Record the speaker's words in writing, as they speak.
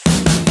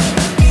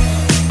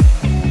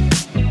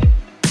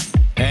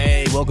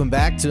Welcome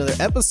back to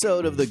another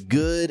episode of the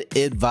Good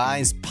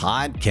Advice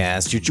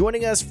Podcast. You're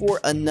joining us for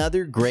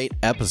another great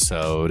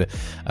episode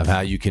of how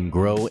you can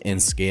grow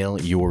and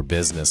scale your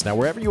business. Now,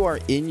 wherever you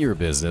are in your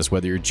business,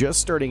 whether you're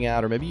just starting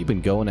out or maybe you've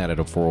been going at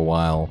it for a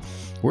while,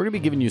 we're going to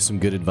be giving you some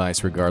good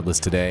advice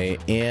regardless today.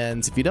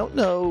 And if you don't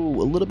know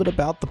a little bit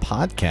about the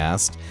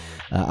podcast,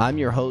 I'm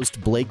your host,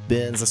 Blake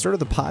Benz. I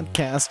started the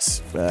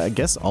podcast, I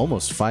guess,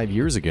 almost 5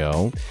 years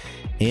ago.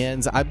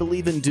 And I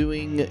believe in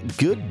doing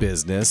good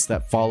business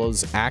that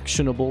follows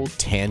actionable,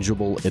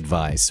 tangible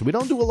advice. We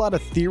don't do a lot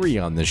of theory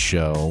on this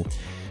show.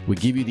 We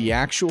give you the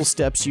actual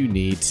steps you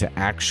need to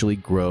actually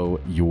grow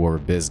your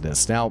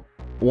business. Now,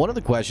 one of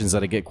the questions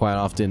that I get quite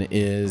often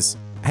is,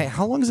 hey,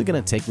 how long is it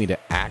going to take me to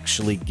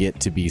actually get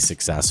to be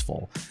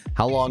successful?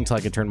 How long until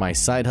I can turn my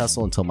side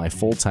hustle into my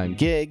full-time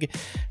gig?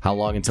 How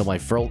long until my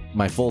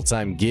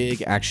full-time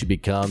gig actually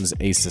becomes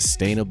a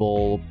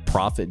sustainable,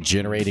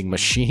 profit-generating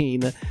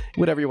machine?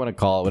 Whatever you want to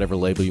call it, whatever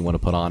label you want to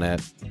put on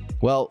it.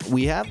 Well,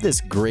 we have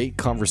this great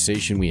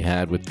conversation we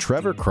had with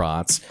Trevor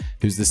Crotts,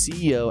 who's the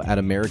CEO at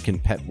American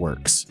Pet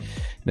Works.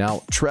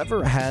 Now,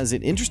 Trevor has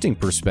an interesting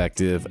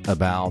perspective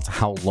about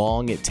how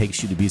long it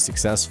takes you to be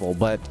successful,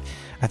 but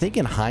I think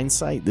in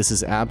hindsight, this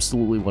is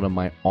absolutely one of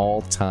my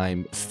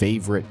all-time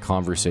favorite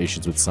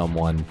conversations with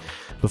someone.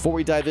 Before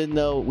we dive in,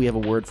 though, we have a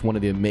word from one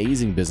of the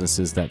amazing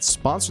businesses that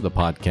sponsor the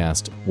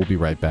podcast. We'll be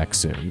right back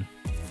soon.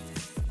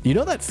 You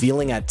know that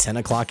feeling at 10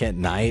 o'clock at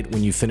night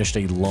when you finished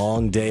a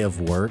long day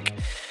of work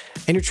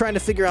and you're trying to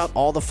figure out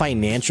all the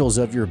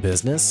financials of your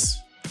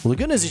business? Well, the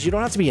good news is you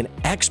don't have to be an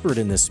expert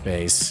in this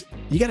space.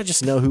 You got to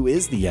just know who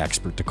is the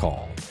expert to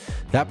call.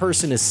 That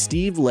person is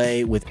Steve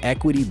Lay with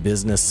Equity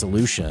Business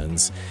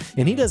Solutions,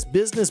 and he does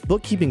business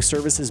bookkeeping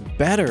services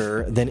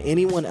better than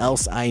anyone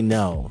else I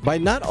know. By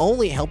not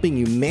only helping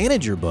you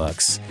manage your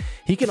books,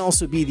 he can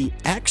also be the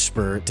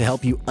expert to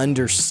help you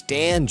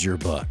understand your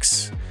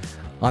books.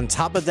 On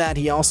top of that,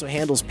 he also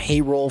handles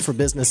payroll for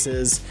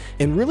businesses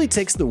and really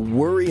takes the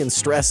worry and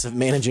stress of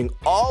managing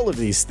all of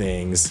these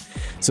things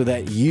so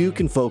that you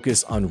can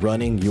focus on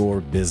running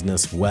your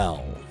business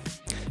well.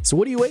 So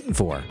what are you waiting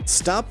for?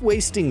 Stop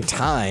wasting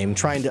time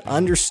trying to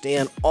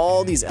understand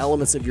all these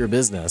elements of your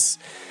business.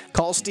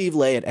 Call Steve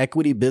Lay at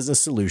Equity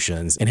Business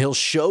Solutions, and he'll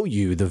show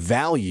you the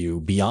value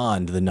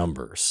beyond the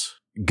numbers.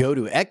 Go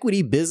to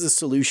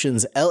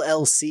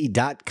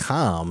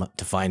equitybusinesssolutionsllc.com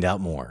to find out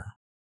more.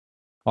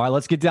 All right,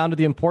 let's get down to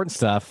the important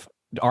stuff.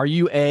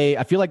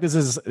 I feel like this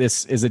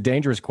is a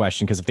dangerous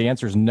question because if the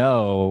answer is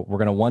no, we're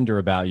going to wonder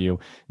about you.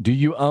 Do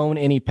you own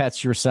any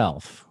pets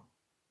yourself?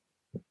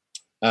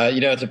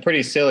 It's a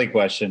pretty silly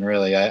question,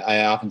 really.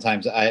 I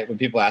oftentimes, when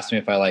people ask me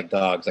if I like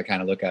dogs, I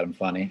kind of look at them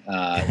funny.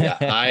 Yeah,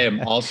 I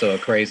am also a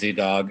crazy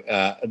dog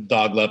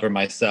lover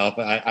myself.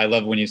 I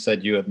love when you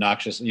said you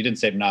didn't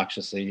say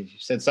obnoxiously. You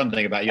said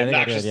something about you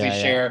obnoxiously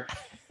share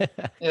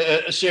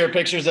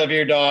pictures of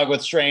your dog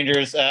with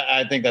strangers.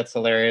 I think that's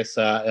hilarious.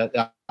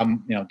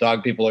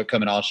 Dog people are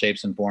come in all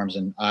shapes and forms,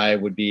 and I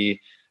would be,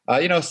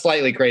 a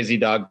slightly crazy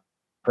dog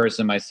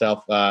person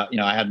myself. I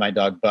had my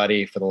dog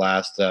Buddy for the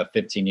last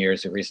 15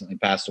 years. Who recently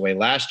passed away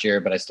last year,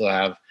 but I still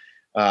have,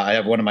 I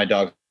have one of my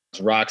dogs,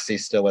 Roxy,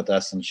 still with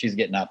us, and she's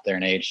getting up there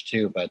in age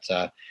too. But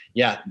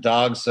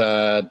dogs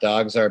are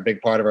a big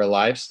part of our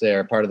lives.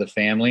 They're part of the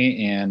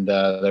family, and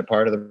they're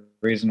part of the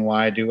reason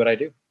why I do what I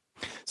do.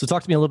 So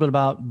talk to me a little bit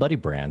about Buddy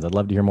Brands. I'd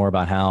love to hear more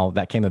about how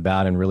that came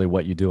about and really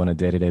what you do on a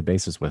day-to-day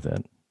basis with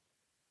it.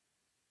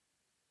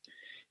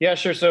 Yeah,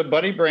 sure. So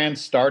Buddy Brand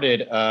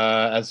started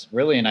as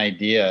really an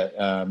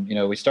idea.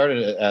 We started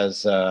it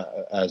as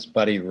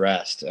Buddy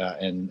Rest,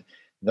 and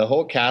the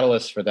whole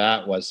catalyst for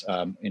that was,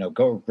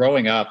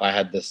 growing up, I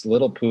had this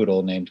little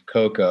poodle named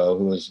Coco,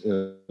 who was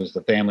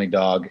the family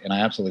dog, and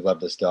I absolutely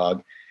loved this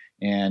dog.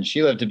 And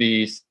she lived to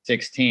be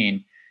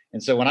 16.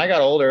 And so when I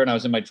got older and I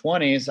was in my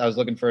 20s, I was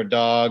looking for a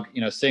dog,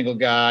 single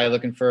guy,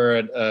 looking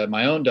for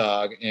my own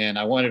dog, and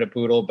I wanted a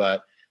poodle,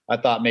 but I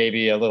thought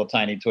maybe a little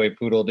tiny toy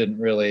poodle didn't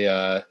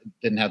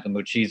have the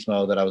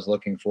machismo that I was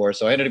looking for.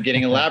 So I ended up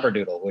getting a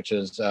Labradoodle, which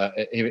is,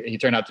 he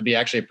turned out to be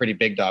actually a pretty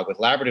big dog. With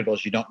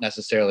Labradoodles, you don't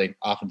necessarily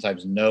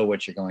oftentimes know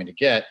what you're going to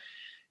get.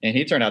 And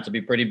he turned out to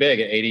be pretty big,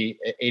 an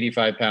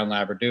 85-pound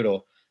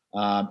Labradoodle.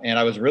 And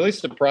I was really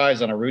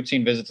surprised on a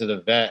routine visit to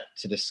the vet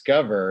to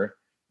discover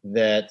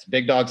that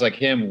big dogs like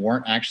him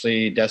weren't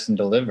actually destined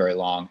to live very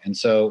long. And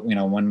so,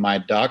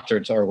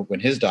 when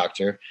his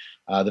doctor,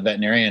 the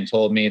veterinarian,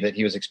 told me that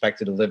he was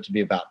expected to live to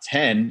be about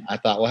 10, I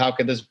thought, well, how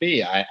could this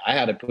be? I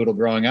had a poodle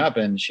growing up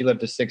and she lived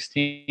to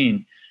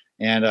 16.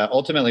 And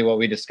ultimately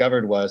what I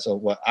discovered was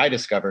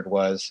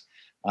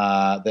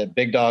that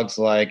big dogs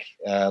like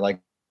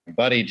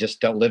Buddy just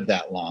don't live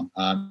that long.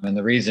 And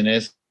the reason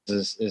is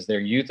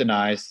they're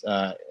euthanized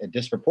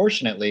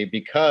disproportionately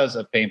because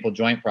of painful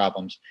joint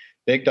problems.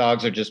 Big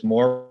dogs are just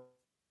more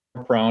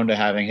prone to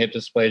having hip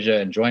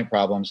dysplasia and joint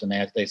problems, and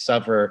they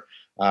suffer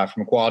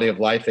from quality of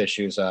life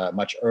issues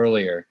much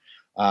earlier.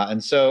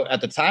 And so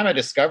at the time I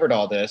discovered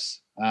all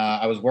this,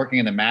 I was working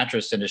in the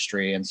mattress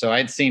industry. And so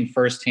I'd seen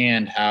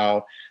firsthand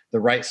how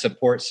the right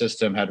support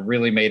system had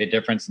really made a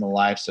difference in the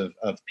lives of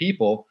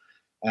people.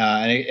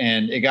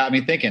 And it got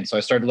me thinking. So I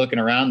started looking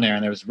around there,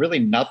 and there was really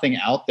nothing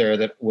out there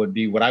that would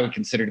be what I would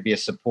consider to be a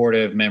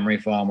supportive memory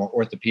foam or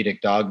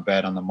orthopedic dog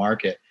bed on the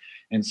market.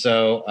 And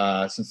so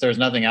since there's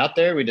nothing out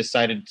there, we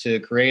decided to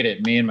create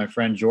it. Me and my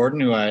friend Jordan,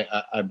 who I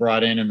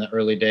brought in the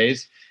early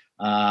days,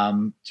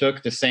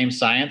 took the same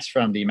science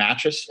from the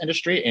mattress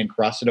industry and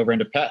crossed it over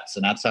into pets.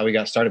 And that's how we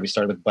got started. We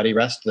started with Buddy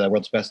Rest, the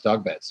world's best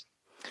dog beds.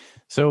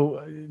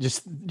 So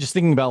just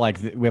thinking about, like,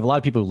 we have a lot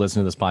of people who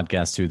listen to this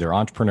podcast too. They're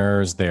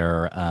entrepreneurs.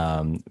 They're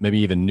maybe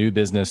even new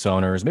business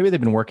owners. Maybe they've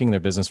been working their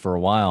business for a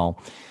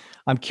while.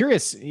 I'm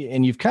curious,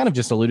 and you've kind of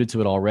just alluded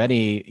to it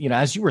already,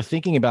 as you were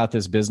thinking about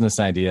this business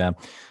idea,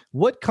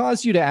 what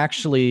caused you to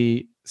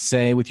actually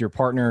say with your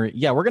partner,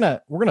 yeah, we're going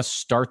to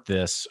start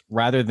this,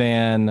 rather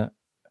than,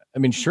 I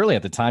mean, surely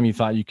at the time you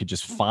thought you could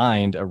just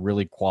find a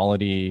really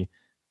quality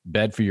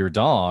bed for your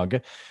dog.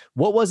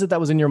 What was it that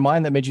was in your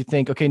mind that made you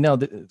think, okay, no,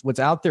 what's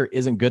out there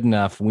isn't good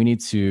enough. We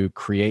need to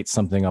create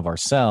something of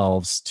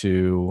ourselves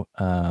to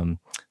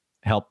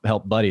help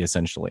Buddy,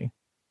 essentially?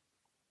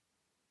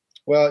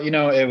 Well,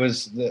 it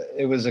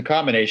was a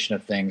combination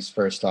of things.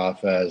 First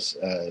off, as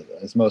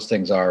most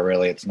things are,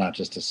 really, it's not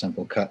just a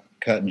simple cut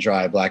and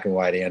dry, black and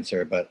white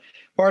answer. But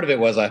part of it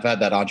was I've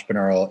had that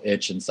entrepreneurial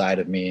itch inside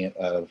of me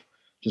of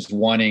just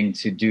wanting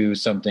to do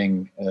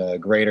something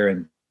greater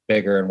and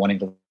bigger, and wanting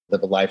to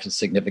live a life of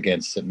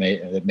significance that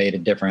made a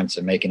difference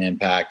and make an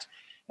impact.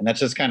 And that's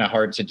just kind of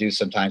hard to do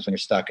sometimes when you're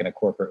stuck in a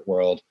corporate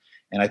world.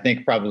 And I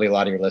think probably a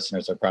lot of your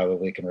listeners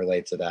probably can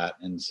relate to that.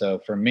 And so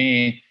for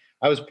me,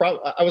 I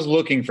was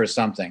looking for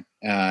something.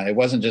 I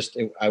wasn't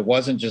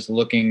just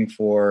looking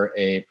for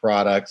a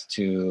product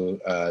to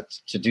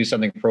do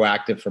something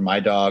proactive for my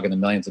dog and the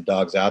millions of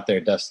dogs out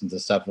there destined to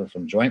suffer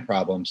from joint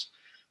problems.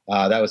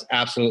 That was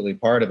absolutely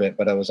part of it.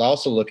 But I was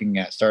also looking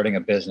at starting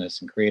a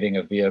business and creating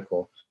a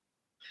vehicle.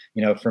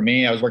 For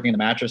me, I was working in the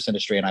mattress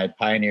industry, and I had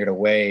pioneered a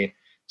way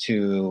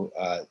to,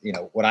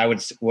 what I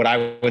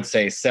would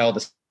say, sell the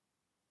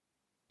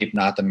sleep,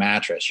 not the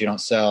mattress. You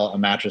don't sell a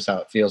mattress how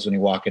it feels when you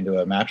walk into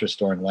a mattress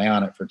store and lay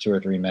on it for 2 or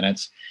 3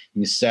 minutes.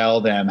 You sell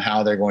them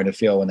how they're going to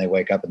feel when they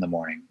wake up in the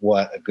morning,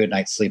 what a good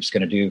night's sleep is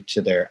going to do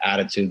to their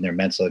attitude and their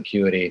mental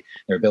acuity,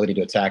 their ability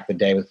to attack the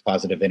day with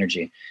positive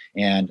energy.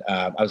 And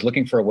I was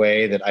looking for a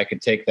way that I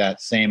could take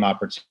that same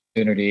opportunity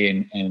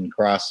and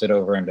cross it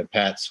over into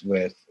pets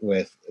with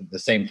the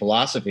same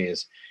philosophy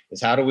is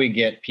how do we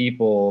get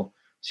people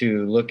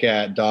to look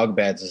at dog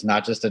beds as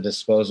not just a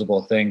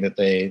disposable thing that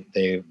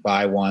they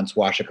buy once,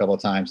 wash a couple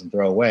of times, and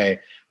throw away,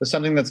 but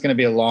something that's going to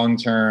be a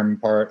long-term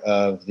part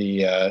of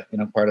the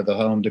part of the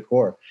home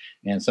decor,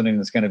 and something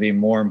that's going to be,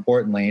 more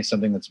importantly,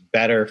 something that's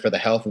better for the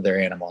health of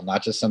their animal,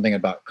 not just something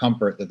about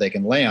comfort that they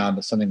can lay on,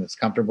 but something that's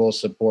comfortable,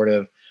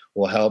 supportive,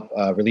 will help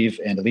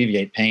relieve and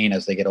alleviate pain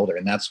as they get older.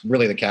 And that's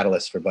really the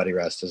catalyst for Buddy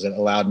Rest, is it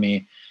allowed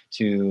me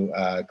to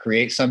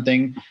create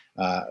something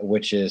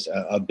which is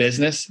a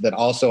business that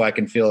also I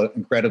can feel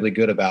incredibly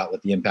good about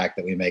with the impact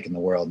that we make in the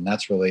world. And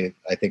that's really,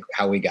 I think,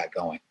 how we got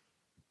going.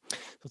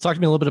 So talk to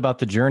me a little bit about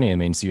the journey. I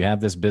mean, so you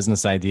have this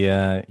business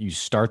idea, you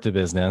start the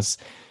business.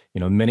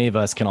 Many of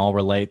us can all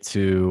relate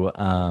to,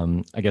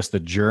 I guess, the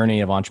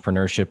journey of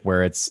entrepreneurship,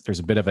 where there's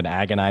a bit of an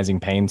agonizing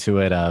pain to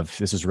it of,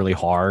 this is really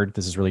hard.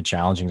 This is really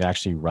challenging to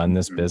actually run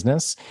this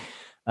business.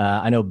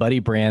 I know Buddy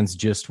Brands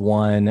just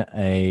won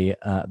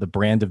the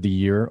Brand of the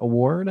Year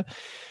award.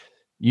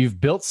 You've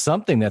built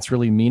something that's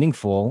really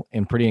meaningful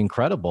and pretty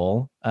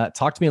incredible.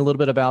 Talk to me a little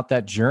bit about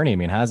that journey. I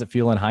mean, how does it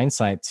feel in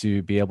hindsight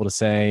to be able to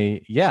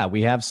say, yeah,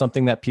 we have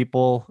something that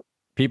people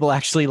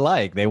actually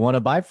like, they want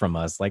to buy from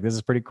us? Like, this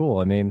is pretty cool.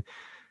 I mean,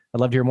 I'd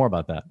love to hear more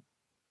about that.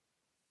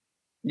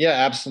 Yeah,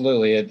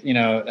 absolutely.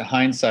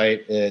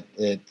 Hindsight,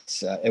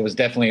 it was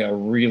definitely a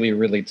really,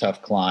 really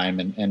tough climb,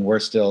 and we're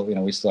still,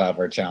 we still have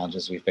our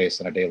challenges we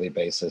face on a daily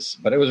basis.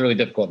 But it was really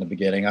difficult in the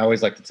beginning. I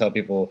always like to tell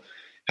people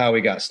how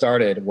we got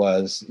started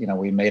was,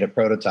 we made a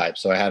prototype.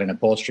 So I had an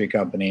upholstery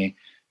company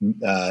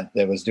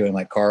that was doing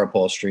like car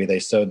upholstery. They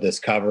sewed this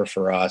cover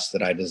for us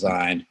that I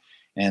designed.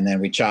 And then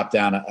we chopped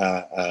down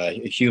a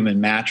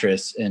human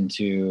mattress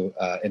into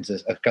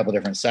a couple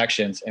different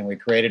sections, and we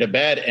created a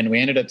bed. And we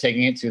ended up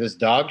taking it to this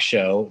dog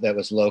show that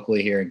was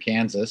locally here in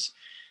Kansas.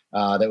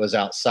 That was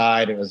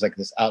outside. It was like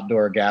this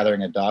outdoor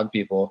gathering of dog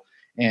people.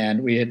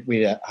 And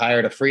we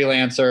hired a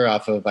freelancer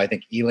off of, I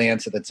think,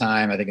 Elance at the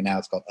time. I think now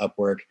it's called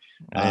Upwork.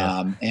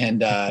 And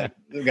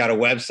we got a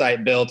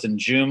website built in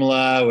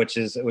Joomla, which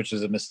is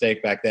a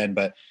mistake back then,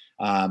 but.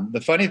 The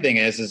funny thing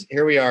is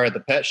here we are at the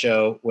pet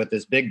show with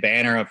this big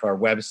banner of our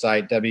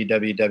website,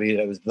 www.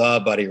 It was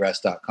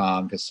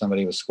thebuddyrest.com, because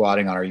somebody was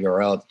squatting on our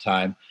URL at the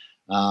time.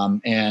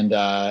 And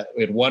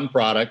we had one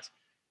product.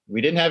 We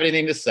didn't have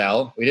anything to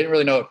sell. We didn't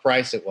really know what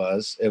price it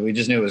was. We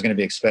just knew it was going to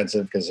be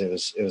expensive because it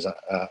was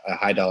a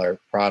high dollar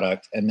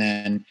product. And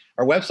then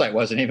our website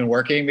wasn't even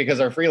working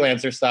because our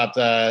freelancer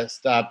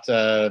stopped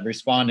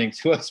responding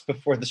to us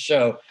before the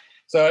show.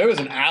 So it was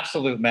an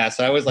absolute mess.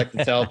 I always like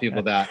to tell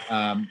people that,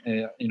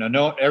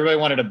 no, everybody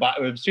wanted to buy.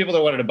 There was people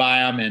that wanted to buy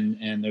them,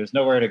 and there's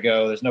nowhere to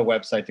go. There's no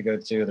website to go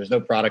to. There's no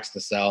products to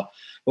sell.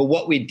 But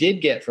what we did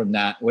get from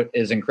that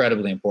is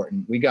incredibly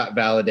important. We got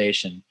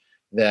validation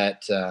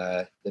that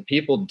the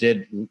people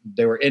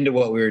they were into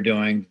what we were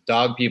doing.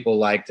 Dog people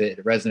liked it.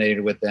 It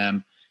resonated with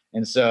them.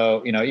 And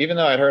so, even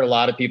though I'd heard a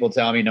lot of people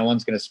tell me no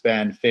one's going to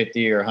spend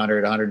 $50 or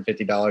 $100,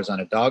 $150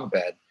 on a dog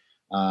bed,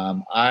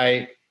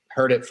 I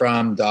heard it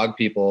from dog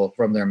people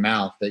from their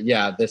mouth that,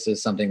 yeah, this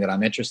is something that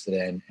I'm interested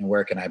in, and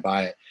where can I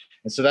buy it?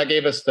 And so that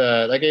gave us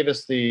the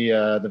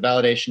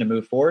validation to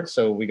move forward.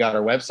 So we got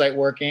our website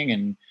working,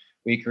 and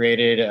we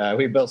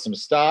built some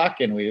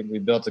stock, and we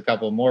built a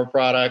couple more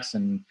products,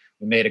 and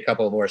we made a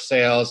couple more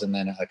sales, and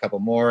then a couple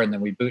more, and then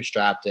we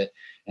bootstrapped it.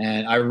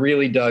 And I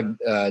really dug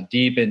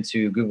deep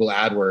into Google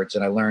AdWords,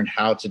 and I learned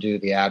how to do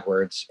the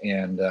AdWords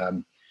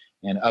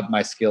and up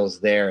my skills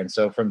there. And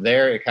so from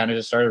there, it kind of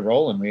just started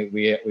rolling.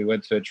 We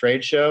went to a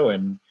trade show,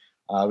 and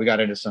we got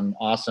into some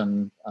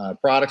awesome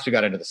products. We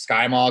got into the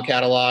Sky Mall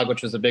catalog,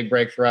 which was a big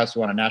break for us. We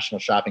won a national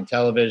shopping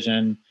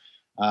television.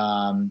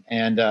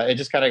 And it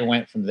just kind of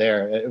went from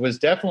there. It was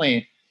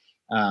definitely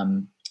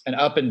an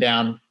up and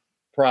down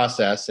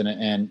process.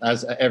 And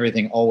as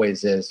everything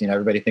always is,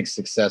 everybody thinks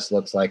success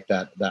looks like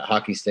that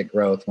hockey stick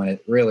growth, when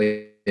it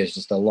really is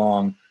just a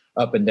long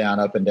up and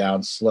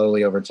down,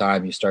 slowly over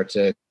time, you start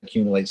to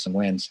accumulate some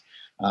wins.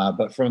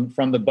 But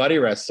from the Buddy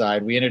Rest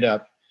side, we ended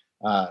up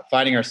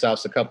finding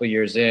ourselves a couple of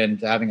years in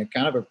to having a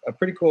kind of a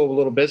pretty cool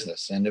little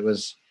business. And it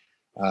was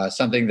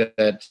something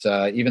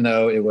that even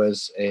though it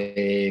was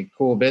a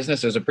cool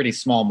business, it was a pretty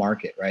small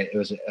market, right? It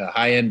was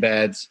high-end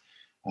beds.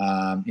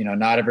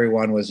 Not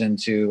everyone was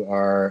into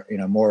our,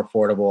 more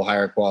affordable,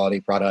 higher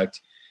quality product.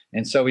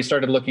 And so we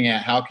started looking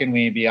at how can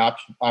we be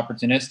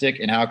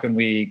opportunistic, and how can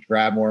we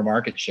grab more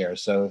market share.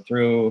 So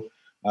through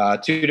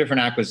two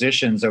different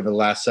acquisitions over the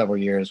last several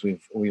years,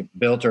 we've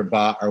built or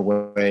bought our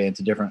way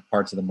into different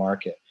parts of the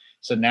market.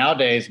 So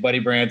nowadays, Buddy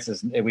Brands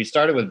we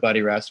started with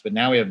Buddy Rest, but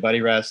now we have Buddy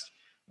Rest,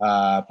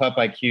 Pup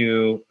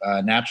IQ,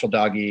 Natural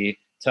Doggy,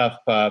 Tough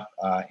Pup,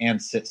 and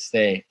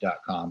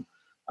SitStay.com.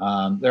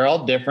 They're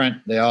all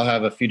different. They all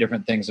have a few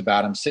different things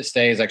about them.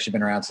 SitStay has actually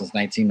been around since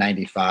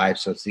 1995.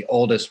 So it's the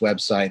oldest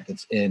website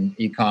that's in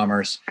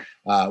e-commerce.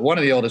 One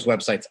of the oldest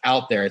websites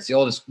out there. It's the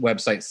oldest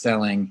website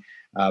selling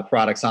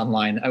products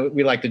online.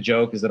 We like to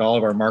joke is that all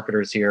of our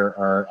marketers here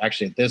are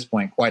actually at this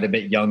point quite a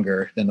bit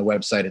younger than the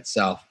website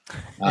itself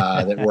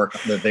that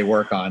they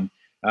work on,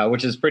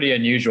 which is pretty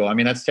unusual. I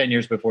mean, that's 10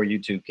 years before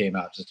YouTube came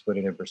out, just to put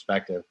it in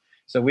perspective.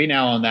 So we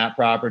now own that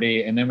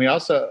property, and then we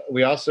also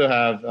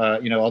have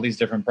all these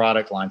different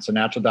product lines. So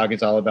Natural Doggy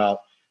is all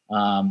about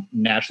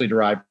naturally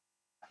derived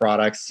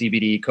products,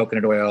 CBD,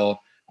 coconut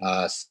oil,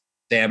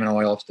 salmon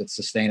oil that's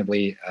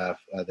sustainably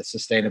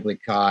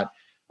caught,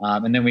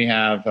 and then we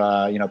have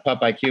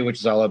Pup IQ, which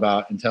is all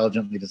about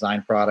intelligently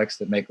designed products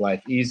that make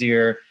life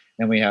easier.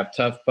 Then we have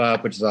Tough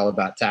Pup, which is all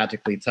about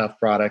tactically tough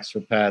products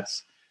for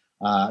pets.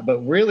 But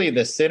really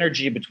the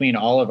synergy between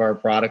all of our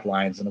product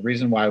lines, and the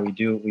reason why we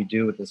do what we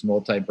do with this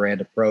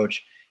multi-brand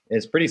approach,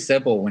 is pretty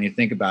simple when you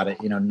think about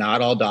it. Not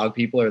all dog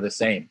people are the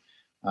same.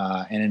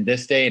 And in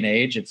this day and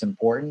age, it's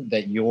important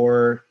that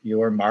your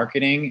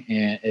marketing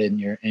and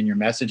your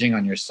messaging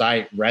on your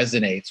site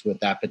resonates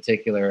with that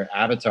particular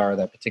avatar,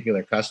 that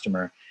particular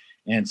customer.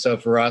 And so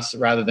for us,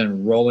 rather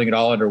than rolling it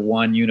all under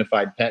one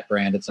unified pet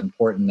brand, it's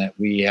important that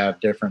we have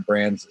different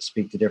brands that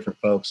speak to different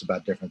folks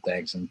about different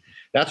things. And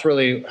that's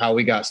really how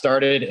we got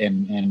started,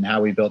 and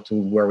how we built to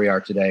where we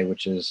are today,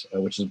 which is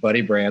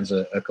Buddy Brands,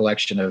 a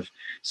collection of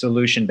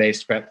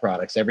solution-based pet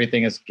products.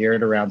 Everything is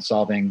geared around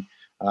solving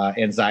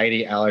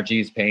anxiety,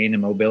 allergies, pain,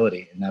 and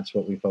mobility. And that's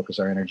what we focus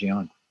our energy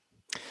on.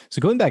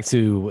 So going back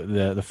to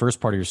the first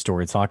part of your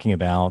story, talking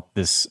about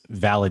this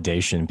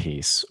validation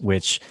piece,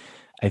 which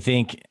I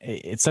think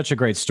it's such a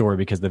great story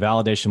because the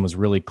validation was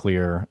really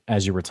clear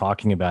as you were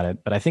talking about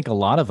it. But I think a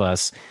lot of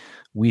us,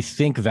 we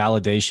think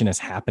validation is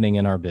happening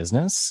in our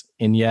business.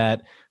 And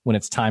yet when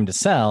it's time to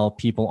sell,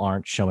 people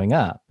aren't showing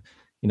up.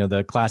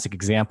 The classic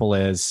example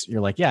is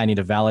you're like, yeah, I need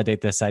to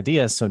validate this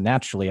idea. So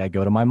naturally I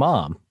go to my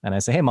mom and I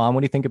say, hey, Mom,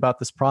 what do you think about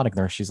this product?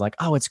 And she's like,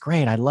 oh, it's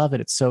great. I love it.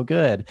 It's so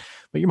good.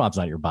 But your mom's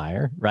not your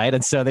buyer, right?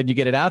 And so then you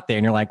get it out there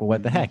and you're like, well,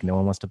 what the heck? No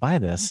one wants to buy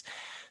this.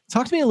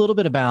 Talk to me a little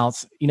bit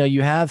about,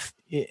 you have,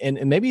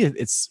 and maybe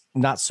it's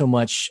not so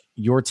much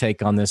your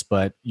take on this,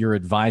 but your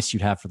advice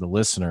you'd have for the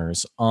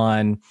listeners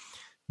on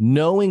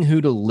knowing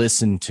who to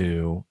listen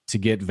to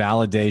get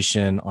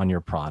validation on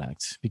your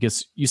product.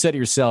 Because you said it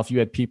yourself, you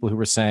had people who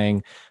were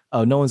saying,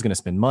 oh, no one's going to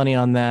spend money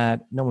on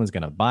that. No one's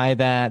going to buy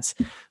that.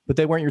 But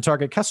they weren't your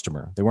target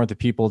customer. They weren't the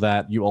people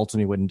that you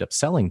ultimately would end up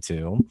selling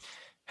to.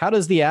 How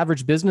does the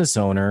average business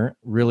owner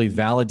really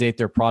validate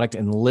their product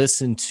and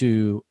listen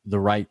to the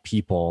right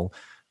people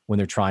when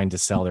they're trying to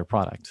sell their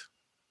product?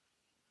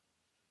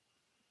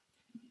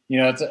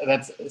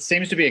 That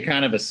seems to be a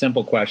kind of a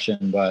simple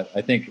question, but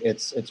I think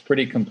it's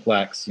pretty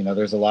complex.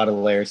 There's a lot of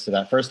layers to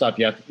that. First off,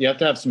 you have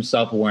to have some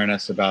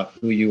self-awareness about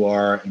who you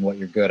are and what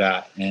you're good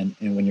at, and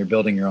when you're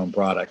building your own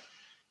product.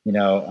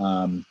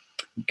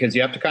 because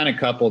you have to kind of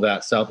couple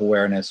that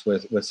self-awareness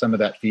with some of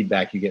that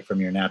feedback you get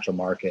from your natural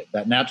market.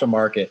 That natural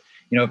market,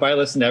 if I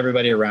listened to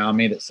everybody around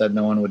me that said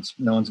no one's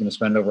going to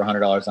spend over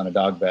 $100 on a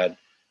dog bed,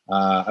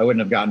 I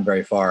wouldn't have gotten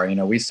very far.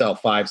 We sell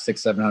 $500,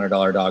 $600,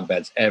 $700 dog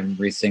beds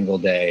every single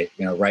day.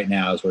 Right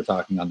now, as we're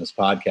talking on this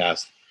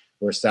podcast,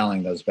 we're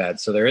selling those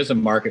beds. So there is a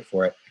market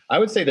for it. I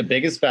would say the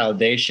biggest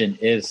validation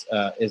is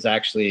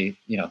actually,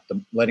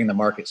 letting the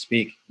market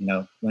speak.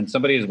 When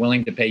somebody is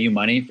willing to pay you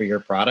money for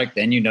your product,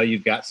 then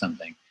you've got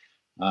something.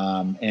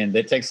 And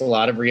it takes a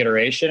lot of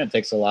reiteration. It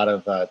takes a lot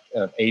of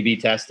A/B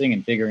testing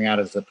and figuring out,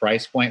 is the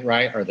price point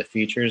right? Are the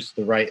features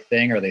the right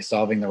thing? Are they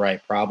solving the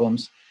right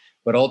problems?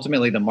 But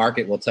ultimately, the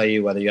market will tell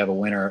you whether you have a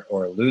winner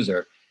or a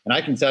loser. And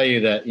I can tell you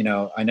that,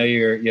 I know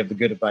you have the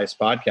Good Advice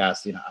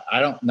podcast. I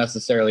don't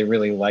necessarily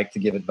really like to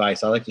give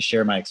advice. I like to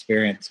share my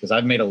experience because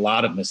I've made a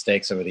lot of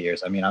mistakes over the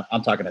years. I mean,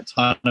 I'm talking a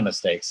ton of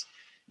mistakes.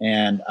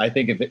 And I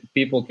think if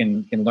people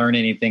can learn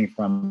anything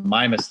from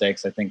my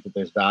mistakes, I think that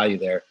there's value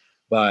there.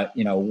 But,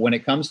 when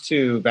it comes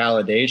to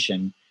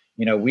validation,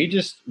 we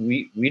just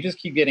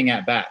keep getting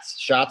at bats,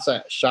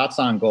 shots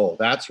on goal.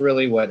 That's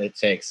really what it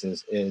takes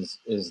is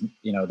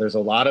there's a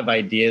lot of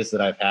ideas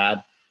that I've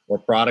had or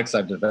products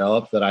I've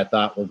developed that I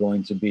thought were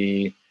going to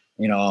be,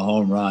 a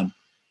home run,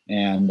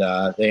 and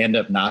they end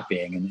up not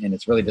being. And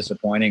it's really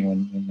disappointing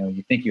when,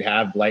 you think you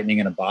have lightning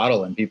in a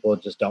bottle and people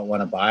just don't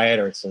want to buy it,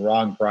 or it's the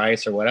wrong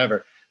price or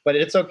whatever. But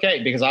it's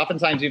okay, because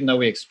oftentimes, even though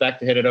we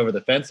expect to hit it over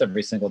the fence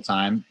every single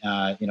time,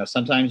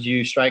 sometimes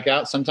you strike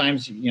out.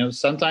 Sometimes,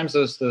 sometimes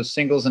those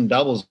singles and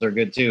doubles are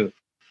good too.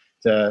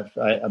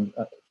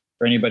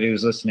 For anybody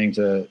who's listening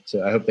to,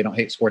 I hope they don't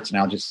hate sports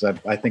analogies.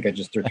 I think I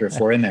just threw 3 or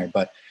 4 in there,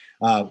 but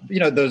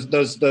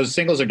those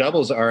singles or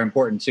doubles are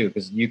important too,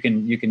 because you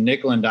can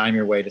nickel and dime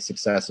your way to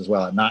success as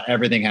well. And not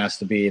everything has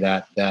to be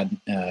that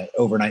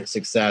overnight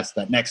success,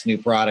 that next new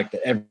product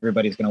that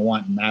everybody's going to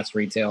want in mass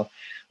retail.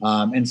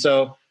 And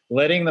so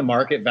letting the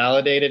market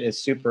validate it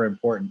is super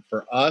important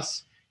for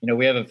us.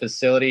 We have a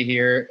facility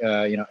here.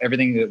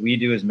 Everything that we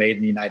do is made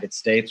in the United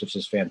States, which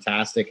is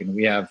fantastic. And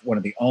we have one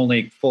of the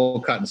only full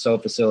cut and sew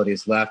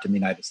facilities left in the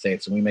United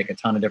States. And we make a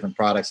ton of different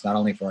products, not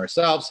only for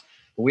ourselves,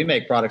 but we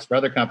make products for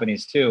other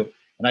companies too.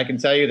 And I can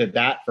tell you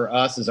that for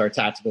us is our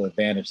tactical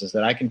advantage, is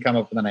that I can come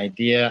up with an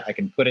idea. I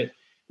can put it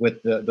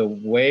with the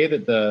way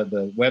that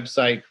the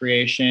website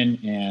creation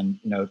and,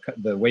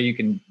 the way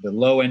the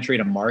low entry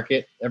to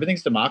market,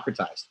 everything's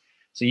democratized.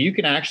 So you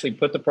can actually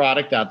put the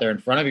product out there in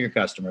front of your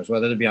customers,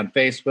 whether it be on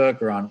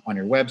Facebook or on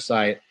your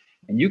website,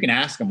 and you can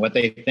ask them what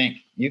they think.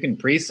 You can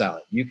pre-sell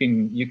it. You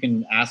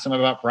can ask them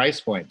about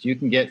price points. You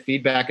can get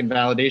feedback and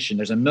validation.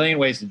 There's a million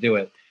ways to do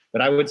it.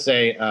 But I would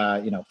say,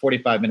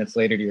 45 minutes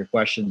later to your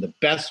question, the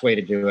best way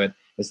to do it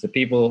is the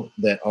people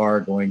that are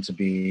going to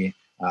be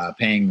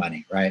paying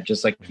money, right?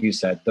 Just like you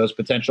said, those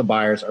potential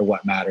buyers are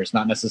what matters,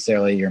 not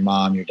necessarily your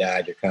mom, your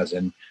dad, your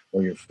cousin,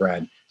 or your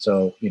friend.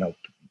 So,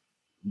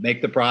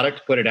 make the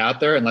product, put it out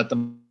there, and let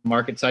the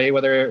market tell you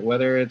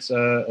whether it's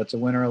a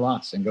win or a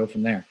loss, and go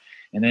from there.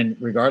 And then,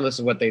 regardless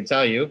of what they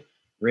tell you,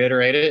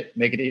 reiterate it,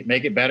 make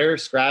it better,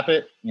 scrap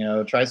it,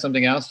 try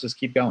something else, just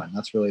keep going.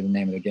 That's really the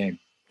name of the game.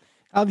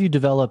 How have you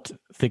developed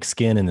thick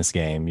skin in this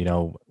game?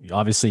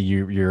 Obviously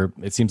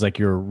it seems like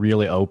you're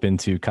really open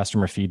to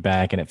customer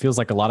feedback, and it feels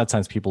like a lot of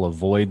times people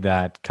avoid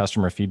that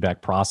customer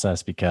feedback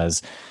process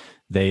because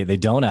they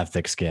don't have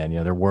thick skin.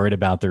 They're worried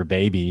about their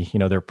baby,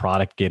 their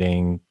product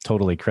getting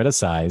totally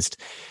criticized.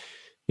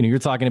 You're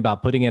talking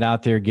about putting it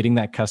out there, getting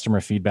that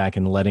customer feedback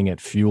and letting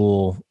it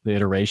fuel the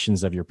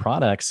iterations of your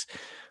products.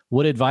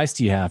 What advice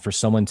do you have for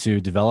someone to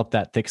develop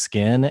that thick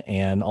skin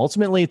and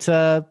ultimately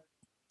to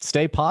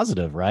stay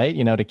positive, right?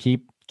 To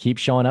keep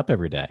showing up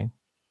every day?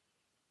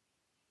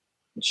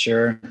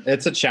 Sure.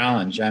 It's a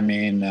challenge. I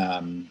mean,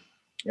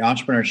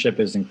 entrepreneurship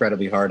is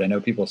incredibly hard. I know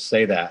people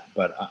say that,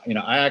 but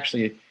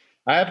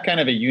I have kind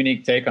of a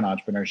unique take on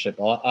entrepreneurship.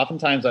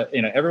 Oftentimes,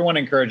 everyone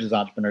encourages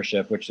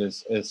entrepreneurship, which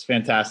is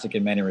fantastic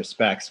in many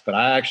respects. But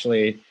I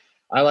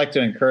like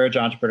to encourage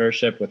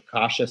entrepreneurship with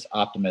cautious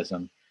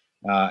optimism.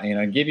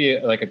 And give you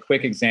like a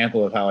quick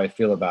example of how I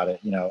feel about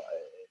it.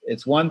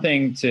 It's one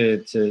thing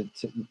to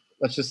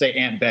let's just say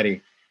Aunt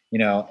Betty.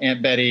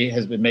 Aunt Betty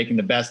has been making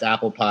the best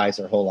apple pies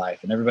her whole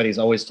life, and everybody's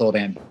always told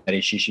Aunt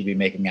Betty she should be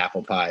making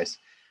apple pies.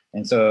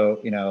 And so,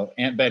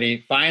 Aunt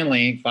Betty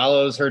finally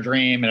follows her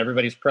dream, and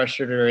everybody's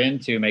pressured her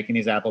into making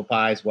these apple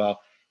pies.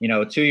 Well,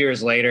 2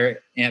 years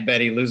later, Aunt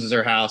Betty loses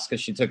her house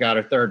because she took out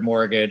her 3rd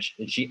mortgage,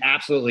 and she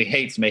absolutely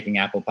hates making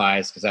apple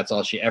pies because that's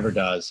all she ever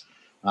does.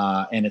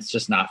 And it's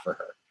just not for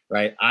her,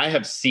 right? I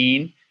have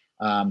seen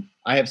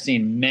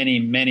many,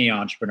 many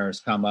entrepreneurs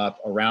come up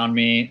around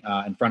me,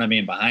 in front of me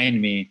and behind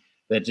me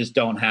that just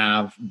don't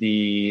have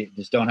the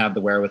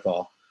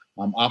wherewithal.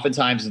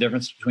 Oftentimes, the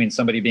difference between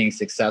somebody being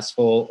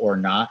successful or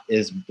not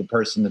is the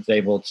person that's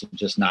able to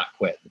just not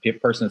quit, the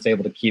person that's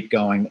able to keep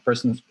going, the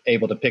person that's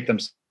able to pick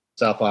themselves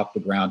off the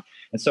ground.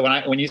 And so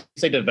when you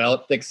say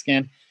develop thick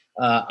skin,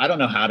 I don't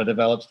know how to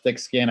develop thick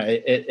skin.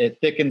 It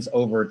thickens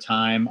over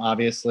time,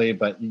 obviously,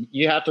 but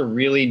you have to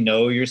really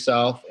know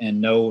yourself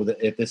and know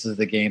that if this is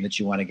the game that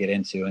you want to get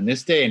into. In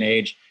this day and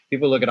age,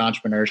 people look at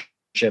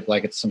entrepreneurship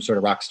like it's some sort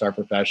of rock star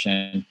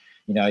profession.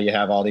 You know, you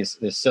have all this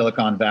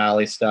Silicon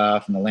Valley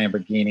stuff and the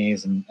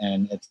Lamborghinis,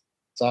 and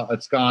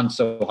it's gone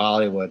so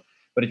Hollywood.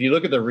 But if you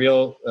look at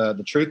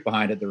the truth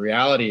behind it, the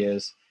reality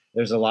is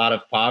there's a lot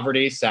of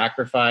poverty,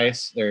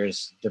 sacrifice.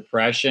 There's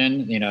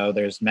depression. You know,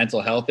 there's mental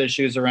health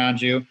issues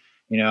around you.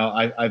 You know,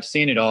 I've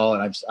seen it all,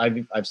 and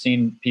I've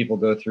seen people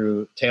go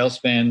through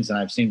tailspins, and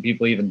I've seen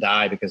people even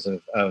die because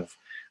of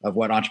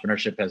what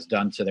entrepreneurship has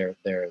done to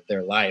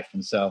their life.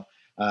 And so,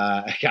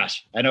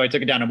 gosh, I know I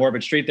took it down a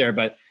morbid street there,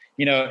 but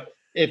you know,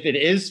 if it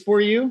is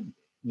for you,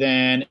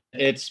 then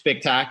it's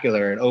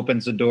spectacular. It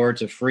opens the door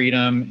to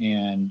freedom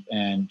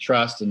and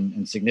trust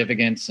and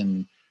significance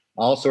and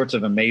all sorts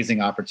of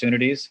amazing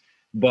opportunities.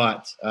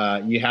 But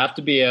you have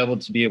to be able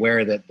to be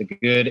aware that the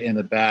good and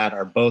the bad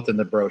are both in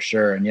the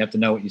brochure, and you have to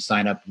know what you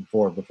sign up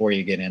for before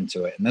you get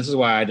into it. And this is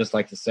why I just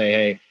like to say,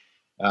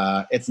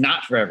 hey, it's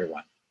not for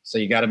everyone. So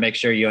you got to make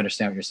sure you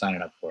understand what you're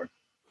signing up for. Do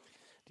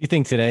you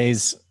think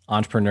today's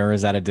entrepreneur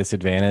is at a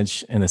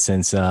disadvantage in the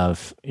sense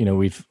of, you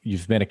know,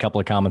 you've made a couple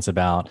of comments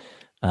about,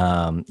 you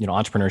know,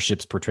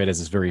 entrepreneurship's portrayed as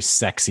this very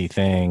sexy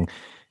thing.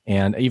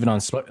 And even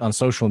on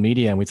social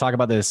media, and we talk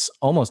about this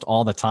almost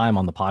all the time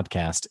on the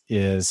podcast,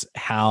 is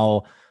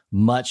how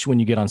much when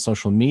you get on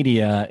social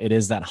media, it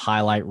is that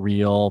highlight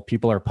reel.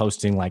 People are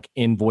posting like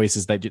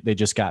invoices that they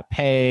just got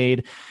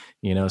paid.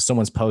 You know,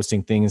 someone's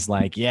posting things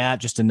like, yeah,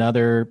 just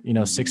another, you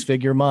know,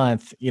 6-figure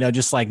month, you know,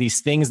 just like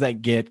these things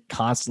that get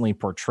constantly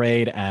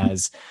portrayed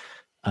as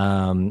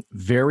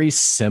very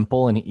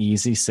simple and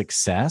easy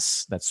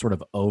success that's sort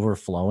of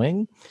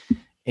overflowing.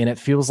 And it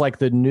feels like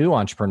the new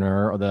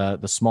entrepreneur or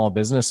the small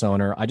business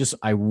owner,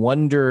 I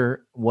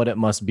wonder what it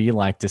must be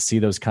like to see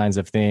those kinds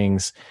of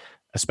things,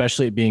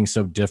 especially it being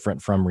so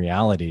different from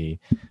reality.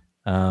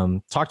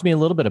 Talk to me a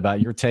little bit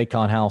about your take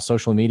on how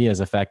social media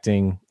is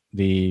affecting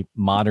the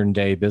modern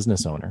day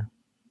business owner.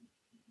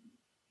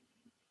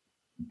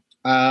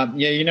 Yeah,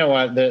 you know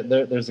what?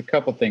 There's a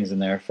couple things in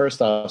there.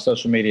 First off,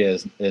 social media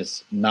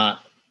is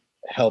not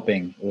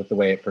helping with the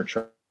way it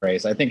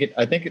portrays. I think,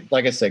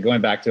 like I said,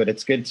 going back to it,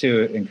 it's good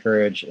to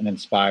encourage and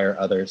inspire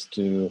others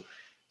to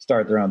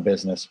start their own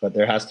business, but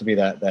there has to be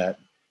that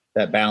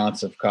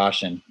balance of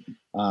caution.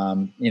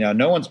 You know,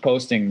 no one's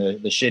posting the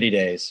shitty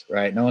days,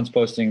 right? No one's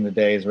posting the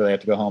days where they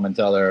have to go home and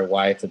tell their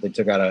wife that they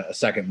took out a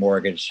second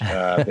mortgage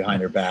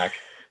behind her back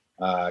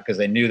because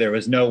they knew there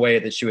was no way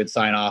that she would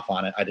sign off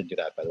on it. I didn't do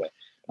that, by the way.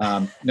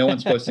 No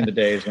one's posting the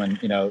days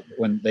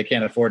when they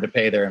can't afford to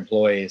pay their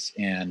employees,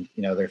 and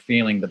you know they're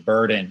feeling the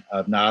burden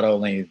of not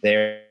only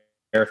their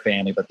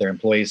family but their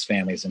employees'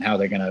 families, and how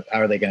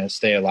are they gonna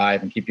stay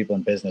alive and keep people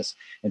in business.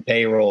 And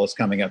payroll is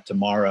coming up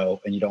tomorrow,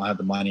 and you don't have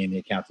the money in the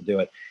account to do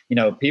it. You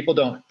know, people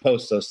don't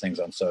post those things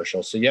on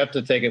social, so you have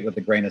to take it with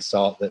a grain of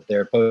salt that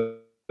they're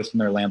posting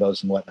their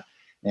Lambos and whatnot.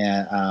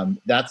 And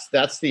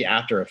that's the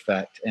after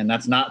effect, and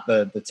that's not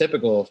the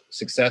typical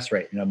success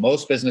rate. You know,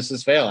 most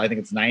businesses fail. I think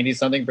it's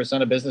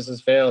 90-something% of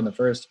businesses fail in the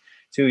first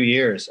 2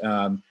 years,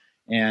 so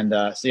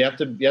you have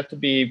to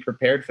be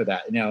prepared for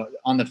that. You know,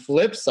 on the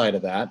flip side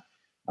of that,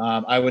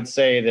 I would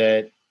say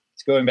that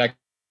it's going back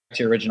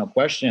to your original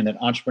question, that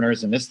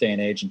entrepreneurs in this day and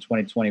age in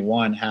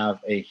 2021 have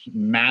a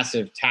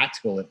massive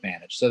tactical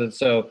advantage.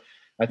 So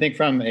I think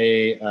from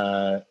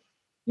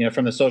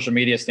from the social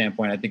media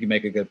standpoint, I think you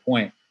make a good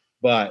point.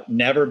 But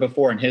never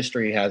before in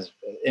history has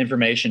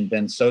information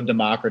been so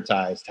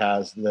democratized,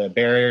 has the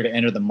barrier to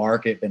enter the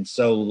market been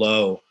so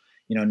low.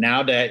 You know,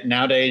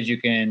 nowadays you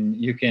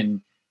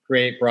can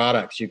create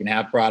products, you can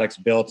have products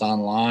built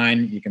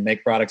online, you can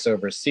make products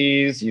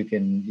overseas, you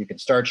can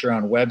start your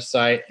own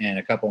website in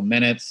a couple of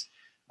minutes.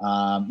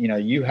 You know,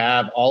 you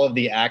have all of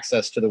the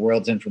access to the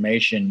world's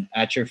information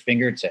at your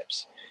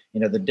fingertips.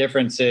 You know, the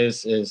difference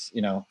is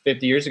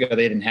 50 years ago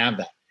they didn't have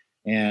that.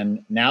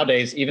 And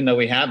nowadays, even though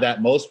we have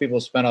that, most people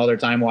spend all their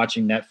time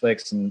watching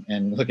Netflix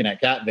and looking at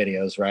cat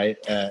videos, right?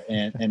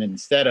 And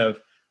instead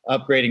of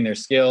upgrading their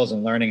skills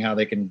and learning how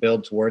they can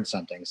build towards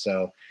something.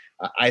 So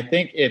I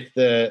think if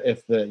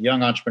the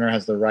young entrepreneur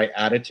has the right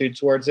attitude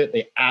towards it,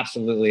 they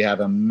absolutely have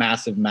a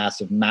massive,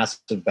 massive,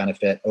 massive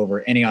benefit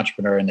over any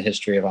entrepreneur in the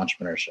history of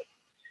entrepreneurship.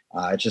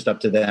 It's just up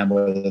to them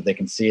whether they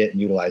can see it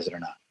and utilize it or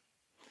not.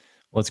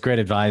 Well, it's great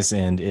advice.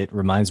 And it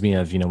reminds me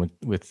of,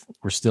 with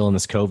we're still in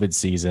this COVID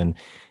season.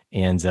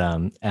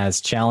 And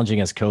as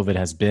challenging as COVID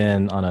has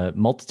been on a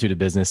multitude of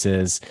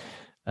businesses,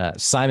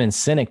 Simon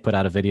Sinek put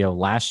out a video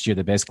last year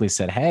that basically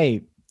said,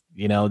 hey,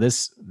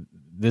 this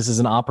is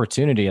an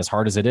opportunity, as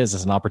hard as it is,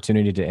 it's an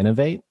opportunity to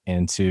innovate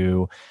and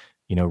to,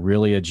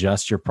 really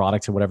adjust your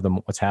product to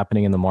what's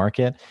happening in the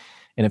market.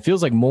 And it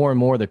feels like more and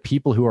more the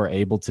people who are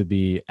able to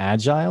be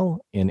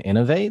agile and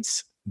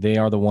innovate, they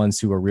are the ones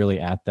who are really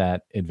at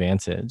that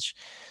advantage.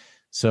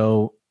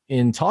 So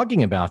in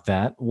talking about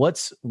that,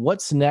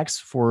 what's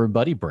next for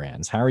Buddy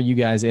Brands? How are you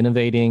guys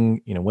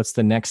innovating? What's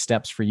the next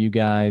steps for you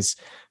guys?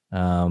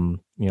 Can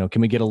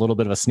we get a little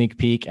bit of a sneak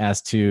peek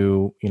as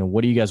to,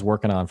 what are you guys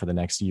working on for the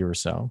next year or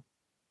so?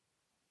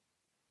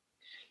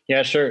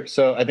 Yeah, sure.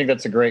 So I think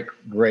that's a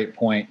great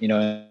point.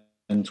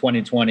 In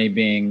 2020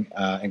 being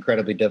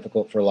incredibly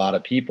difficult for a lot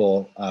of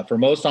people, for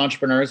most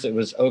entrepreneurs, it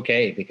was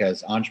okay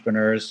because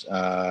entrepreneurs,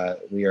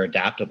 we are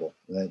adaptable.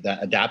 That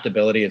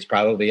adaptability is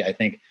probably, I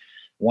think,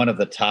 one of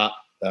the top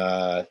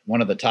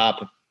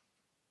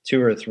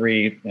two or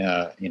three,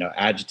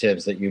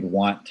 adjectives that you'd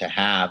want to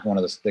have. One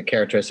of the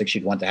characteristics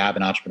you'd want to have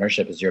in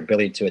entrepreneurship is your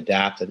ability to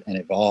adapt and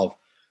evolve.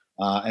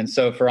 And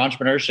so for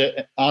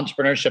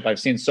entrepreneurship, I've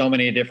seen so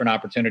many different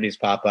opportunities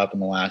pop up in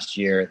the last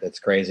year. That's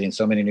crazy. And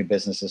so many new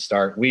businesses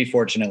start. We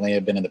fortunately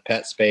have been in the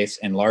pet space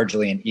and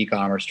largely in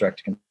e-commerce,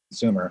 direct to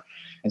consumer.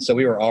 And so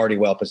we were already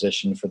well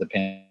positioned for the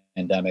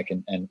pandemic,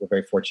 and we're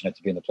very fortunate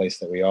to be in the place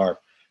that we are.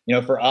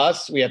 For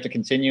us, we have to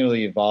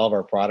continually evolve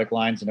our product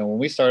lines. When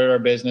we started our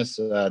business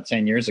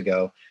 10 years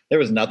ago, there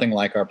was nothing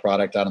like our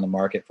product out on the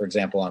market, for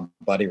example, on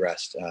Buddy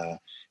Rest.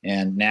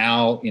 And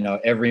now,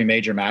 every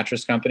major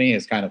mattress company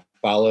has kind of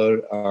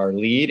followed our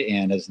lead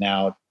and is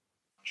now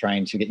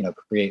trying to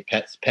create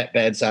pet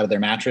beds out of their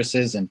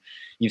mattresses. And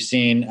you've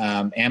seen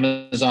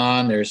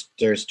Amazon,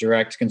 there's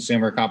direct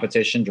consumer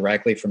competition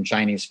directly from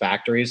Chinese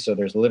factories. So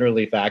there's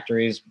literally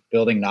factories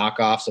building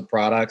knockoffs of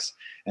products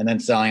and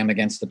then selling them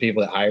against the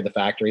people that hire the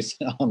factories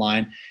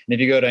online. And if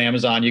you go to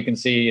Amazon, you can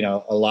see,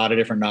 a lot of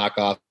different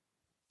knockoffs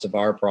of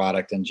our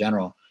product in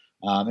general.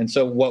 And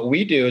so what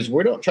we do is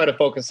we don't try to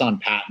focus on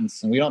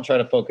patents, and we don't try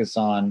to focus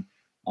on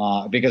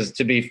because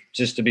to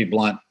be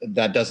blunt,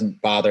 that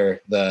doesn't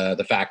bother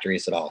the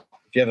factories at all.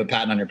 If you have a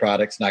patent on your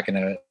product, it's not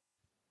going to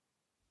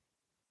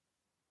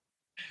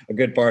a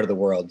good part of the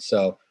world.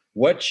 So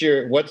what's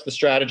the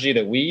strategy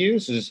that we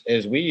use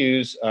is we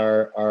use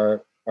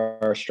our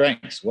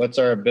strengths. What's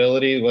our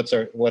ability? What's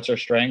our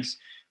strengths?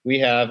 We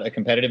have a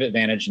competitive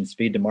advantage in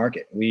speed to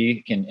market.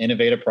 We can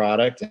innovate a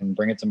product and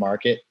bring it to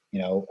market,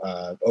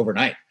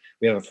 overnight.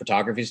 We have a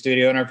photography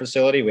studio in our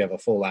facility. We have a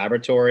full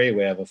laboratory.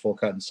 We have a full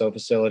cut and sew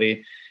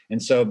facility. And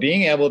so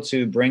being able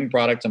to bring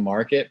product to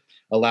market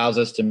allows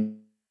us to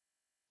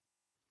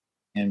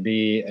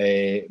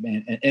innovate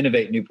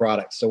new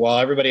products. So while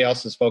everybody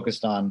else is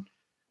focused on,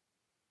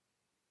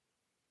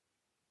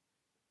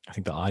 I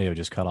think the audio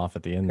just cut off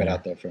at the end. Cut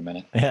out there for a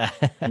minute. Yeah.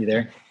 You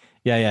there?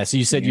 Yeah. So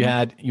you said you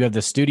have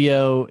the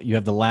studio, you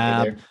have the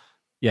lab.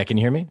 Yeah. Can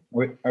you hear me?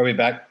 Are we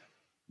back?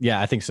 Yeah,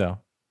 I think so.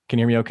 Can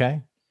you hear me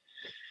okay?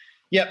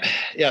 Yep.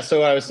 Yeah. So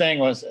what I was saying,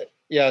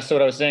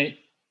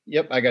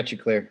 yep, I got you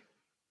clear.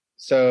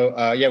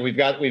 So we've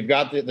got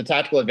the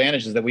tactical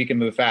advantages that we can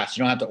move fast.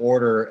 You don't have to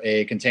order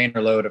a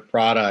container load of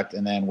product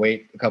and then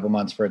wait a couple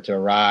months for it to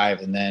arrive,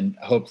 and then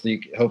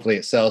hopefully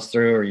it sells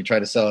through, or you try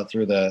to sell it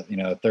through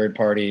the third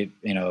party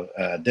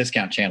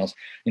discount channels.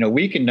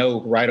 We can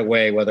know right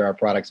away whether our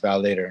product's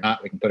validated or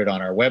not. We can put it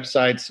on our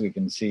websites. We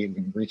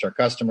can reach our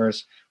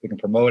customers. We can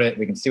promote it.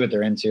 We can see what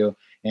they're into,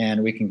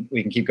 and we can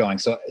keep going.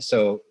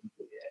 So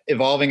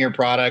evolving your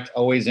product,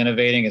 always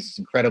innovating is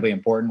incredibly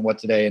important. What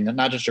today, and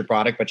not just your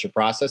product, but your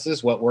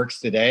processes. What works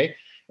today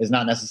is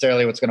not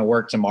necessarily what's going to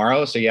work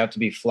tomorrow. So you have to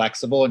be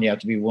flexible and you have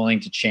to be willing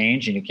to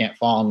change, and you can't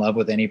fall in love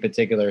with any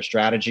particular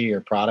strategy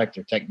or product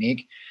or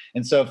technique.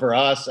 And so for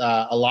us,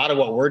 a lot of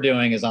what we're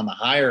doing is on the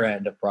higher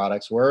end of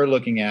products. We're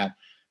looking at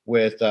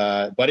with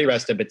Buddy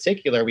Rest in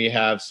particular, we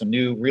have some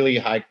new really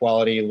high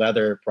quality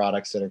leather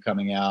products that are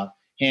coming out,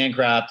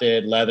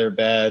 handcrafted leather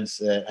beds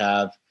that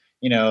have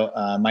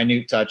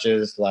minute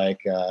touches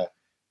like,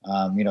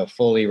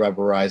 fully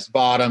rubberized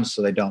bottoms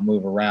so they don't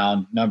move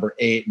around. Number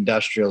 8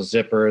 industrial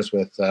zippers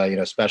with,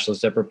 special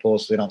zipper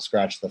pulls so they don't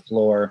scratch the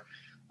floor.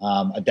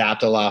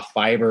 Adaptaloft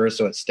fibers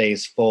so it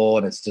stays full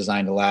and it's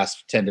designed to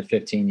last 10 to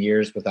 15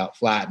 years without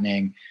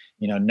flattening.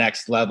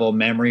 Next level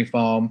memory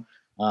foam.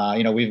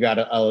 We've got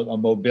a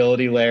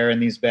mobility layer in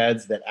these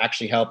beds that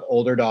actually help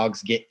older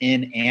dogs get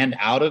in and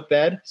out of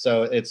bed.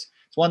 So it's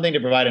one thing to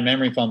provide a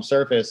memory foam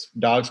surface.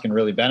 Dogs can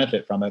really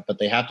benefit from it, but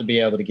they have to be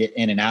able to get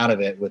in and out of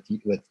it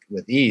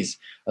with ease.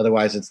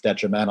 Otherwise, it's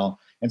detrimental.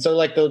 And so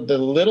like the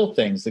little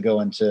things that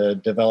go into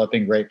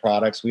developing great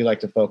products, we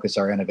like to focus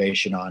our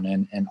innovation on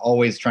and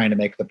always trying to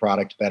make the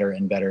product better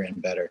and better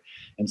and better.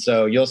 And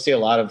so you'll see a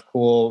lot of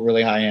cool,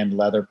 really high-end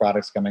leather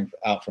products coming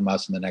out from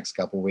us in the next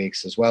couple of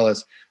weeks, as well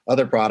as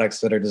other products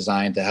that are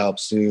designed to help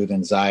soothe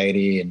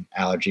anxiety and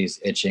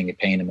allergies, itching, and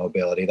pain and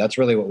mobility. That's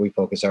really what we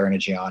focus our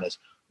energy on, is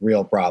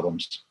real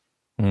problems.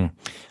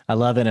 I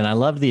love it. And I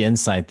love the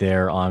insight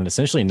there on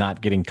essentially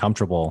not getting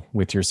comfortable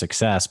with your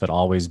success, but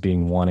always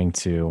wanting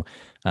to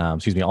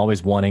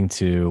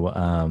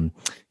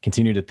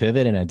continue to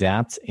pivot and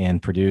adapt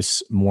and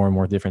produce more and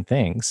more different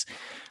things.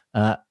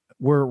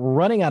 We're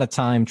running out of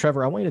time.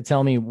 Trevor, I want you to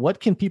tell me, what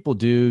can people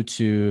do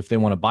if they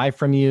want to buy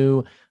from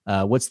you?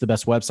 What's the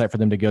best website for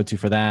them to go to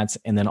for that?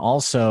 And then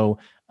also,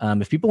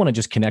 if people want to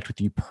just connect with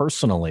you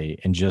personally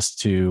and just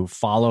to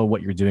follow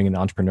what you're doing in the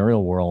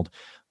entrepreneurial world,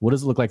 what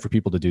does it look like for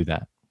people to do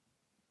that?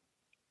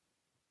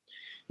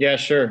 Yeah,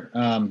 sure.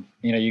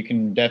 You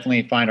can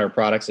definitely find our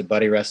products at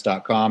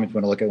buddyrest.com if you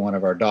want to look at one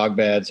of our dog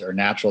beds, or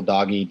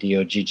naturaldoggie,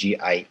 DOGGIE.com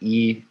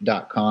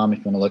if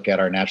you want to look at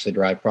our naturally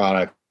derived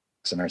products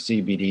and our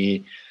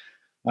CBD.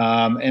 You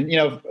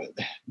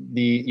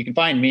can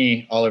find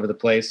me all over the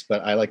place,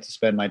 but I like to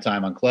spend my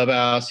time on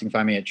Clubhouse. You can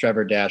find me at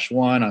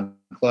Trevor-1 on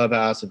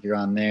Clubhouse if you're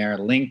on there.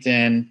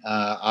 LinkedIn,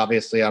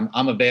 obviously, I'm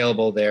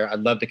available there.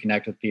 I'd love to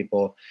connect with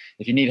people.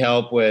 If you need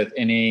help with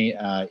any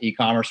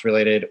e-commerce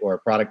related or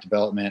product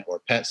development or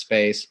pet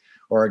space,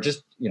 or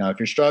just if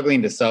you're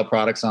struggling to sell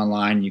products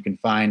online, you can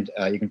find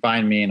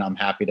me, and I'm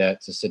happy to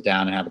sit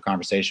down and have a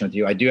conversation with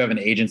you. I do have an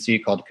agency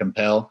called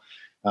Compel,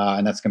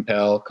 and that's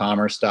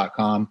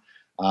compelcommerce.com.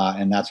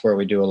 And that's where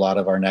we do a lot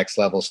of our next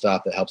level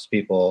stuff that helps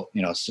people,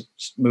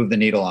 move the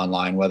needle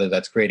online, whether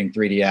that's creating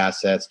 3D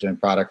assets, doing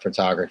product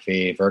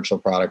photography, virtual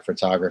product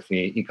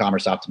photography,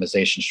 e-commerce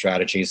optimization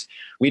strategies.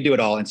 We do it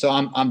all. And so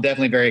I'm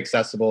definitely very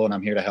accessible, and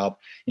I'm here to help.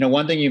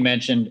 One thing you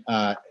mentioned,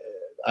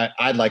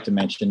 I'd like to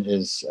mention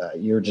is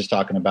you were just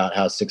talking about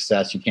how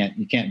success, you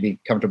can't be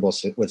comfortable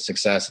with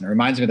success. And it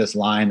reminds me of this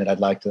line that I'd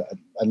love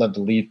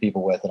to leave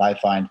people with, that I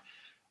find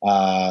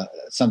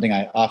something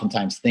I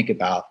oftentimes think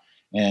about.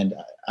 And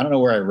I don't know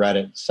where I read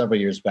it several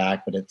years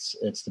back, but it's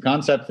the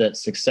concept that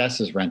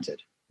success is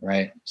rented,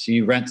 right? So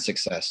you rent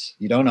success.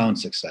 You don't own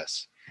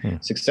success.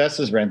 Success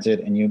is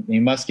rented, and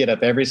you must get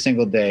up every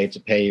single day to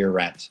pay your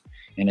rent.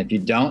 And if you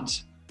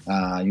don't,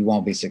 you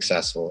won't be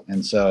successful.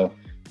 And so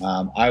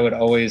I would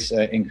always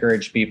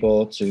encourage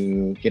people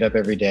to get up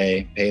every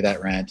day, pay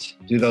that rent,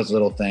 do those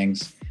little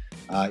things,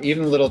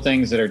 even little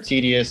things that are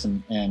tedious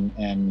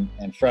and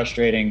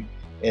frustrating.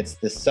 It's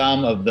the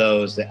sum of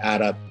those that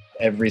add up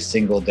every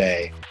single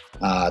day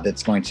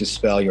that's going to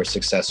spell your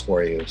success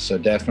for you. So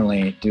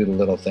definitely do the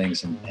little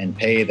things and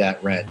pay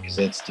that rent, because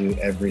it's due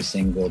every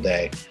single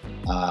day.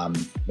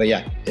 But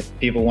yeah, if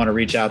people want to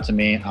reach out to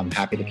me, I'm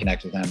happy to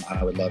connect with them.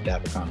 I would love to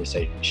have a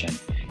conversation.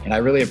 And I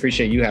really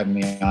appreciate you having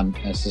me on.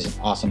 This is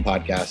an awesome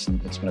podcast,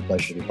 and it's been a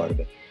pleasure to be part of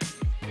it.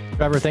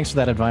 Trevor, thanks for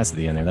that advice at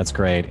the end there. That's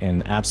great.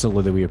 And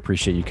absolutely, we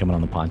appreciate you coming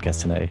on the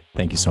podcast today.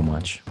 Thank you so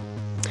much.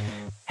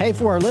 Hey,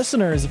 for our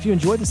listeners, if you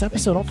enjoyed this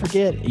episode, don't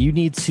forget you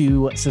need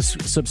to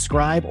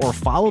subscribe or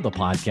follow the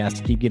podcast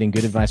to keep getting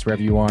good advice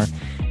wherever you are.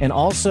 And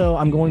also,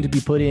 I'm going to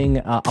be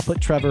I'll put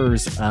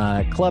Trevor's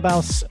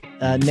Clubhouse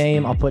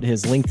name, I'll put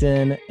his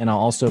LinkedIn, and I'll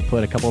also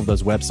put a couple of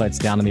those websites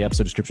down in the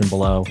episode description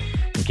below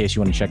in case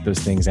you want to check those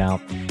things out.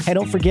 Hey,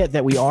 don't forget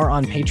that we are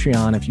on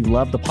Patreon. If you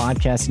love the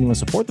podcast and you want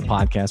to support the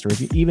podcast, or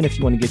even if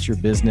you want to get your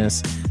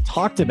business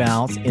talked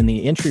about in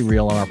the entry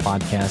reel on our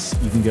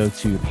podcast, you can go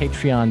to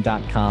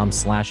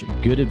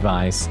patreon.com/goodadvice.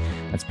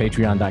 That's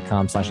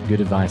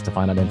patreon.com/goodadvice to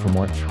find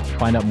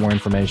out more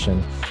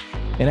information.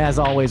 And as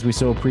always, we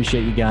so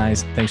appreciate you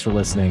guys. Thanks for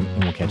listening,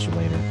 and we'll catch you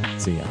later.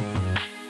 See ya.